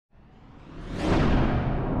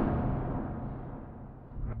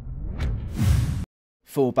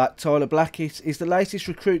Fullback Tyler Blackett is the latest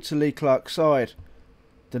recruit to Lee Clark's side.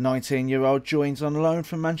 The 19-year-old joins on loan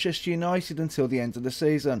from Manchester United until the end of the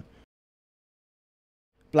season.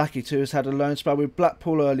 Blackett, who has had a loan spell with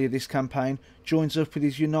Blackpool earlier this campaign, joins up with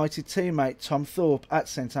his United teammate Tom Thorpe at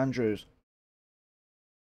St Andrews.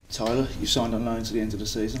 Tyler, you signed on loan to the end of the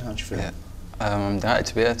season. How do you feel? Yeah, I'm delighted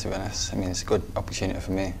to be here, to be honest. I mean, it's a good opportunity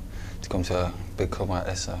for me to come to a big club like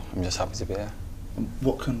this, so I'm just happy to be here. And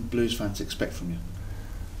what can Blues fans expect from you?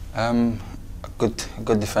 A good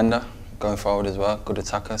defender going forward as well, good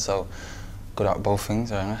attacker, so good at both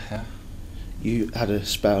things, really, yeah. You had a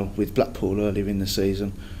spell with Blackpool earlier in the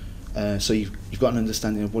season, so you've got an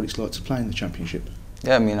understanding of what it's like to play in the Championship.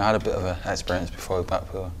 Yeah, I mean, I had a bit of an experience before with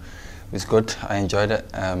Blackpool. It was good, I enjoyed it.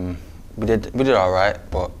 We did all right,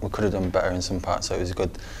 but we could have done better in some parts, so it was a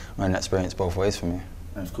good learning experience both ways for me.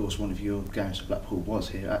 And of course, one of your games for Blackpool was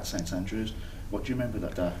here at St Andrews. What do you remember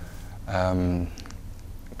that day?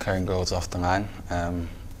 Clearing goals off the line.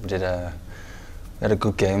 We had a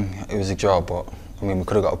good game. It was a draw, but I mean, we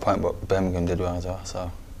could have got a point, but Birmingham did well as well,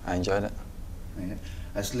 so I enjoyed it. Yeah.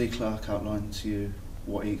 Has Lee Clark outlined to you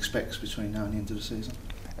what he expects between now and the end of the season?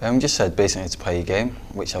 Just said basically to play a game,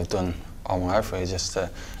 which I've done all my life, really, just to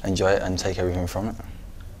enjoy it and take everything from it.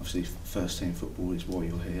 Obviously, first team football is why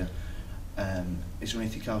you're here. Is there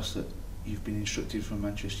anything else that you've been instructed from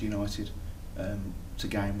Manchester United to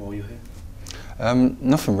gain while you're here?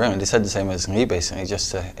 Nothing really. They said the same as me, basically,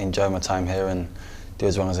 just to enjoy my time here and do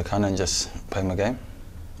as well as I can and just play my game.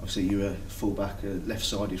 Obviously, you're a fullback, a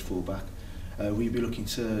left-sided fullback. Will you be looking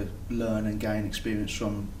to learn and gain experience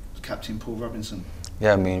from Captain Paul Robinson?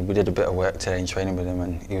 Yeah, I mean, we did a bit of work today in training with him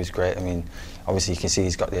and he was great. I mean, obviously you can see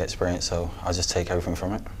he's got the experience, so I'll just take everything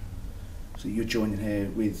from it. So you're joining here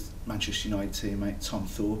with Manchester United teammate Tom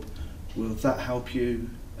Thorpe. Will that help you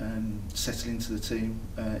settle into the team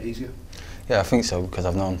easier? Yeah, I think so, because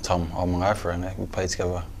I've known Tom all my life, really. We played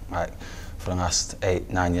together like for the last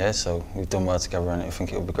 8-9 years, so we've done well together and I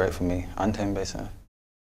think it will be great for me and him, basically.